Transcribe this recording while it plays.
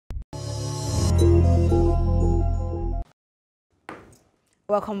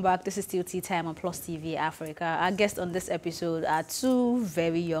Welcome back. This is still Tea Time on Plus TV Africa. Our guests on this episode are two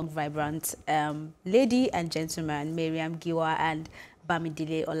very young, vibrant lady and gentleman, Mariam Giwa and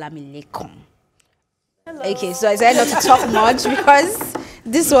Bamidele Olamilekan. Hello. Okay, so I said not to talk much because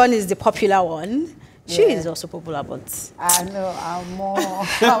this one is the popular one. She is also popular, but I know I'm more.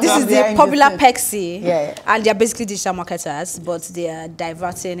 This is the popular Pexi, and they're basically digital marketers, but they are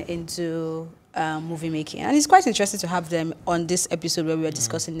diverting into movie making, and it's quite interesting to have them on this episode where we were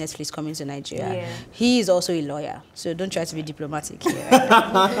discussing Netflix coming to Nigeria. He is also a lawyer, so don't try to be diplomatic here.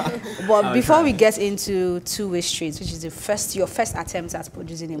 But before we get into Two-Way Streets, which is your first attempt at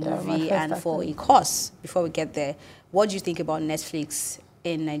producing a movie and for a course, before we get there, what do you think about Netflix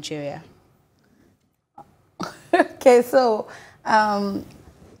in Nigeria? Okay, so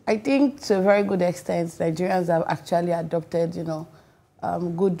I think to a very good extent, Nigerians have actually adopted, you know, a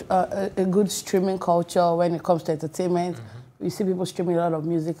good streaming culture when it comes to entertainment. We see people streaming a lot of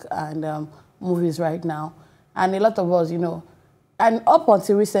music and movies right now. And a lot of us, you know, and up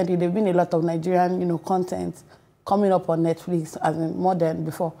until recently, there have been a lot of Nigerian, you know, content coming up on Netflix, as in more than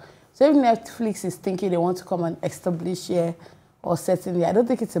before. So if Netflix is thinking they want to come and establish here or certainly, I don't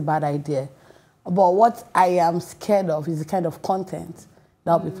think it's a bad idea. But what I am scared of is the kind of content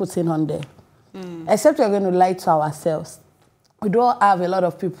that will be put in on there. Except we're going to lie to ourselves. We don't have a lot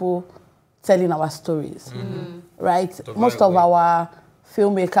of people telling our stories, right? Most of our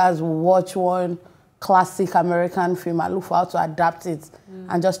filmmakers will watch one classic American film and look for how to adapt it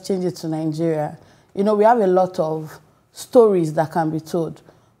and just change it to Nigeria. You know, we have a lot of stories that can be told.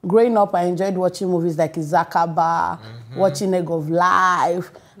 Growing up, I enjoyed watching movies like Izakaba, watching Egg of Life.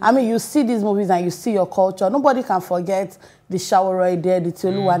 I mean, you see these movies and you see your culture. Nobody can forget the Shawaroi there, the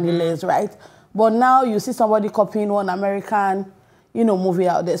Toluwaniles, right? But now you see somebody copying one American, you know, movie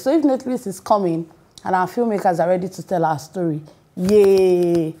out there. So if Netflix is coming and our filmmakers are ready to tell our story,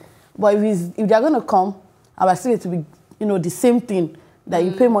 yay! But if they're going to come, I will see it to be, you know, the same thing that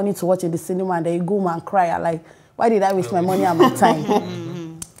you pay money to watch in the cinema and then you go home and cry. I'm like, why did I waste my money and my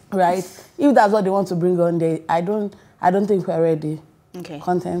time? Right? If that's what they want to bring on there, I don't think we're ready. Okay.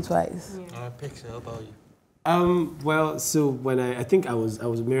 Content-wise. Pixie, how about you? Well, so when I think I was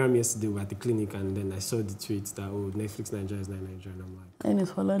with Miriam yesterday, we were at the clinic, and then I saw the tweets that Netflix Nigeria is not Nigeria, and I'm like, and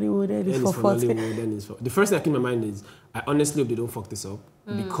it's for Lollywood, and it's for Hollywood, then it's for. The first thing that came to my mind is I honestly hope they don't fuck this up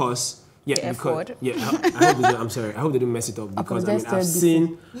because I hope they don't, I'm sorry, I hope they don't mess it up because I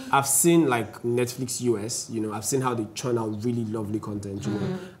mean I've seen like Netflix US, you know, I've seen how they churn out really lovely content, you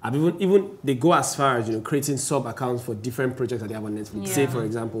know. I've even they go as far as, you know, creating sub accounts for different projects that they have on Netflix. Say for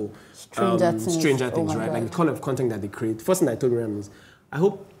example, Stranger Things, right? Like the kind of content that they create. First thing I told Miriam is I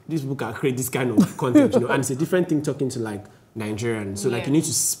hope these people can create this kind of content, you know, and it's a different thing talking to like Nigerian. So like you need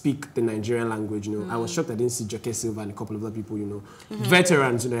to speak the Nigerian language, you know. I was shocked I didn't see Joke Silva and a couple of other people, you know.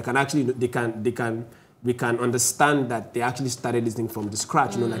 Veterans, you know, can actually we can understand that they actually started this thing from the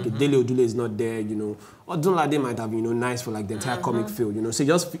scratch, you know, like a Dele Odule is not there, you know. Or Dunlade might have, you know, nice for like the entire comic field, you know. So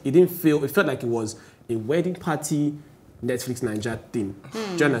it felt like it was a wedding party Netflix Nigeria thing.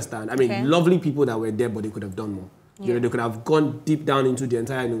 Do you understand? I mean, lovely people that were there, but they could have done more. You know, they could have gone deep down into the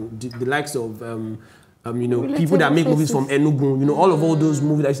entire, you know, the likes of you know, people that make movies from Enugu, you know, all those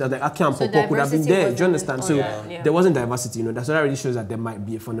movies that like Aki and Popo could have been there. Do you understand? So there wasn't diversity, you know. That's what already shows that there might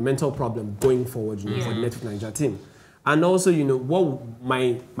be a fundamental problem going forward, you know, for the Netflix Nigeria team. And also, you know, what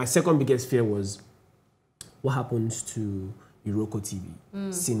my second biggest fear was what happens to Iroko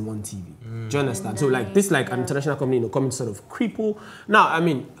TV, Scene One TV. Do you understand? So like this, like an international company, you know, coming to sort of cripple. Now, I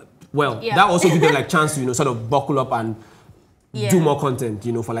mean, well, that also gives them like chance to, you know, sort of buckle up and do more content,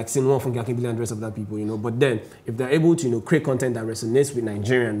 you know, for like Scene One, Funky Akindele and the rest of that people, you know. But then, if they're able to, you know, create content that resonates with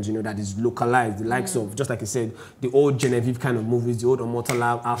Nigerians, you know, that is localized, the likes of, just like I said, the old Genevieve kind of movies, the old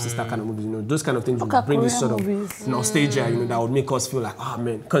Omotala, Half Sister kind of movies, you know, those kind of things would bring this sort of nostalgia, you know, that would make us feel like, oh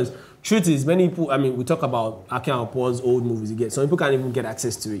man, because truth is, many people, I mean, we talk about Aki and Popo's old movies again. Some people can't even get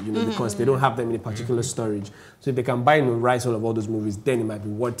access to it, you know, because they don't have them in a particular storage. So if they can buy, you know, rights all of all those movies, then it might be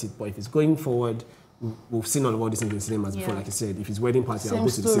worth it. But if it's going forward, we've seen all these things in cinemas before, like I said. If it's wedding party, I'll go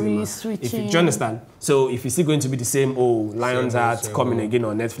to the cinema. If you understand? So if it's still going to be the same, Lion's Heart coming again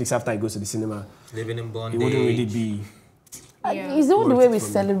on Netflix after it goes to the cinema, Living in Bondage, it wouldn't really be. Is it the way we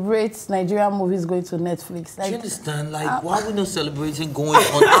celebrate Nigerian movies going to Netflix? Like, do you understand? Like, why are we not celebrating going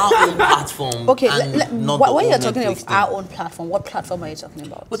on our own platform? Okay, when you're talking of our own platform, what platform are you talking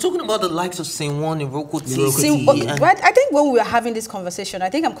about? We're talking about the likes of Scene One, Iroko TV. I think when we were having this conversation, I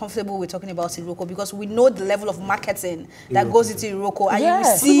think I'm comfortable with talking about Iroko because we know the level of marketing that goes into Iroko, and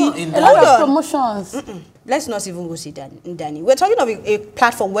you see a lot of promotions. let's not even go see Danny. We're talking of a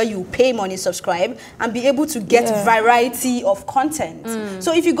platform where you pay money, subscribe, and be able to get variety of content.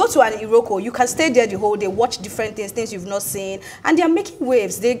 So if you go to an Iroko, you can stay there the whole day, watch different things you've not seen, and they are making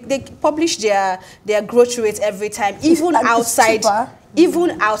waves. They publish their growth rate every time, even outside.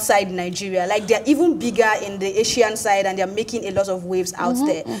 Even outside Nigeria, like they're even bigger in the Asian side, and they're making a lot of waves out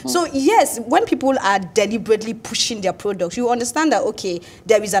there. So yes, when people are deliberately pushing their products, you understand that, okay,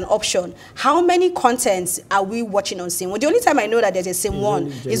 there is an option. How many contents are we watching on Scene? Well, the only time I know that there's a Scene one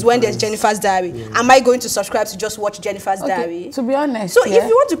is when there's Jennifer's Diary. Am I going to subscribe to just watch Jennifer's Diary? To be honest, so if you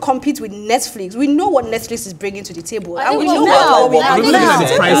want to compete with Netflix, we know what Netflix is bringing to the table, and we know what we have.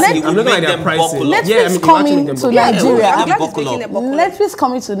 I'm looking at their pricing. Netflix coming to Nigeria. Netflix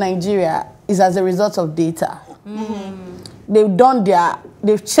coming to Nigeria is as a result of data.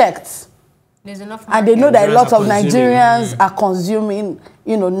 They've checked. There's enough market. And they know that a lot of Nigerians are consuming,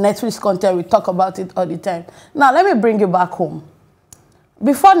 Netflix content. We talk about it all the time. Now, let me bring you back home.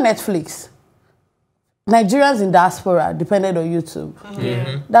 Before Netflix, Nigerians in diaspora depended on YouTube.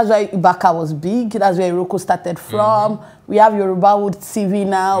 That's why Ibaka was big. That's where Iroko started from. We have Yorubawood TV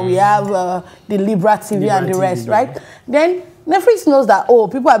now. We have the Libra TV and the rest, right? Then Netflix knows that,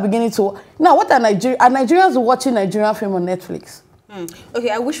 people are beginning to... Now, what are Nigerians watching Nigerian film on Netflix? Okay,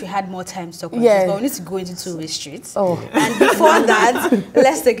 I wish we had more time to talk about this, but we need to go into two-way streets. And before that,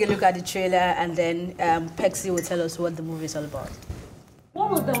 let's take a look at the trailer, and then Pexy will tell us what the movie is all about. What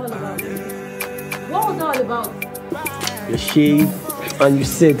was that all about? What was that all about? You shaved and you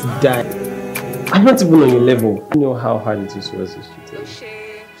said die. I'm not even on your level. You know how hard it is for us to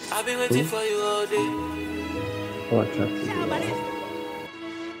street. I've been waiting for you all day. How attractive you are.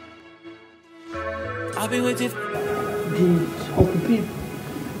 I've been waiting.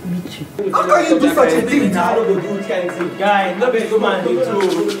 How can you do such a thing now? Guy, no be good man, you too.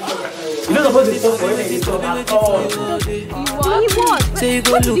 You don't supposed to talk for anything at all. What? Say you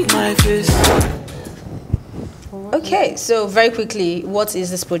go look my face. Okay, so very quickly, what is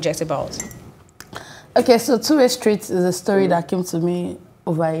this project about? Okay, so Two-Way Street is a story that came to me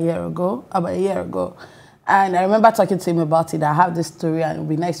about a year ago. And I remember talking to him about it. I have this story, and it would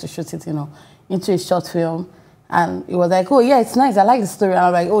be nice to shoot it, into a short film. And he was like, oh, yeah, it's nice. I like the story. And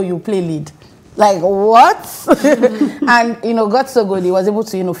I'm like, oh, you play lead. Like, what? And, got so good. He was able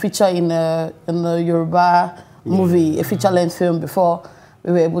to, feature in the Yoruba movie, a feature-length film, before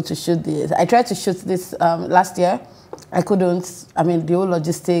we were able to shoot this. I tried to shoot this last year. I couldn't. I mean, the whole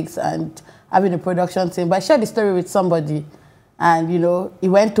logistics and having a production team. But I shared the story with somebody. And, he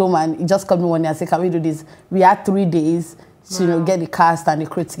went home and he just called me one day and said, can we do this? We had 3 days to, get the cast and the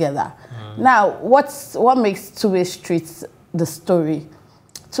crew together. Now, what makes Two-Way Streets the story?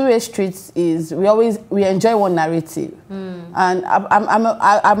 Two-Way Streets is, we enjoy one narrative. And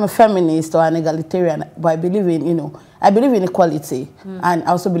I'm a feminist or an egalitarian, but I believe in, I believe in equality. And I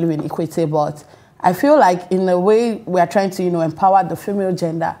also believe in equity, but I feel like in a way we are trying to, empower the female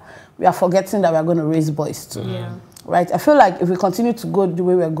gender. We are forgetting that we are going to raise boys too. Right? I feel like if we continue to go the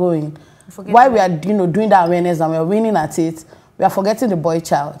way we're going, while we are, doing that awareness and we're winning at it, we are forgetting the boy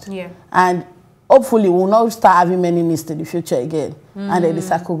child. And hopefully we'll not start having many needs in the future again. And then the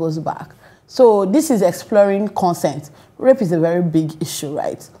cycle goes back. So this is exploring consent. Rape is a very big issue,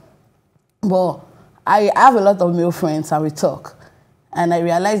 right? But I have a lot of male friends and we talk. And I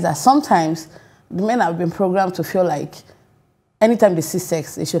realize that sometimes the men have been programmed to feel like anytime they see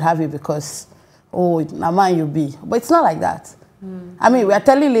sex, they should have it because, na man you be. But it's not like that. I mean, we are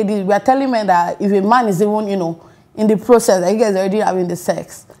telling men that if a man is even, in the process, I guess already having the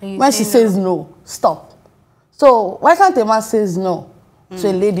sex. When she says no, stop. So why can't a man say no to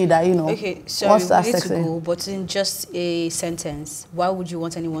a lady that, okay, sorry, wants to have we need sex to with? go, but in just a sentence, why would you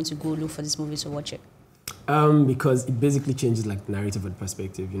want anyone to go look for this movie to watch it? Because it basically changes like the narrative and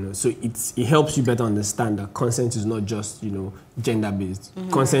perspective, So it helps you better understand that consent is not just, gender based.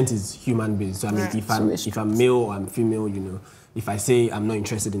 Consent is human based. So I mean, if I'm male or I'm female, if I say I'm not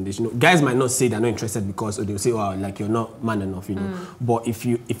interested in this, guys might not say they're not interested because they'll say, oh, like you're not man enough, But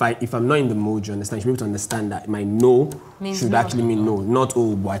if I'm not in the mood, you understand, you should be able to understand that my no should actually mean no, not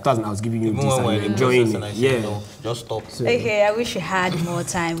but I thought I was giving you this and you're enjoying it. Just stop. Okay, I wish we had more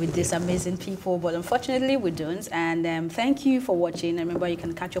time with these amazing people, but unfortunately we don't. And thank you for watching. Remember, you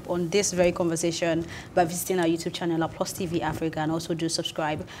can catch up on this very conversation by visiting our YouTube channel, Plus TV Africa, and also do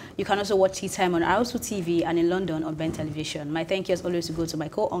subscribe. You can also watch Tea Time on Arosu TV and in London on Ben Television. My thank you as always to go to my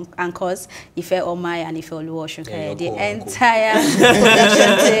co-anchors, Ife Omai and Ife Oluwashunke, the entire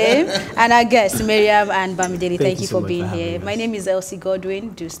production team, and our guests, Miriam and Bamidele. Thank you for being here. My name is Elsie Godwin.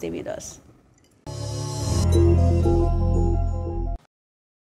 Do stay with us.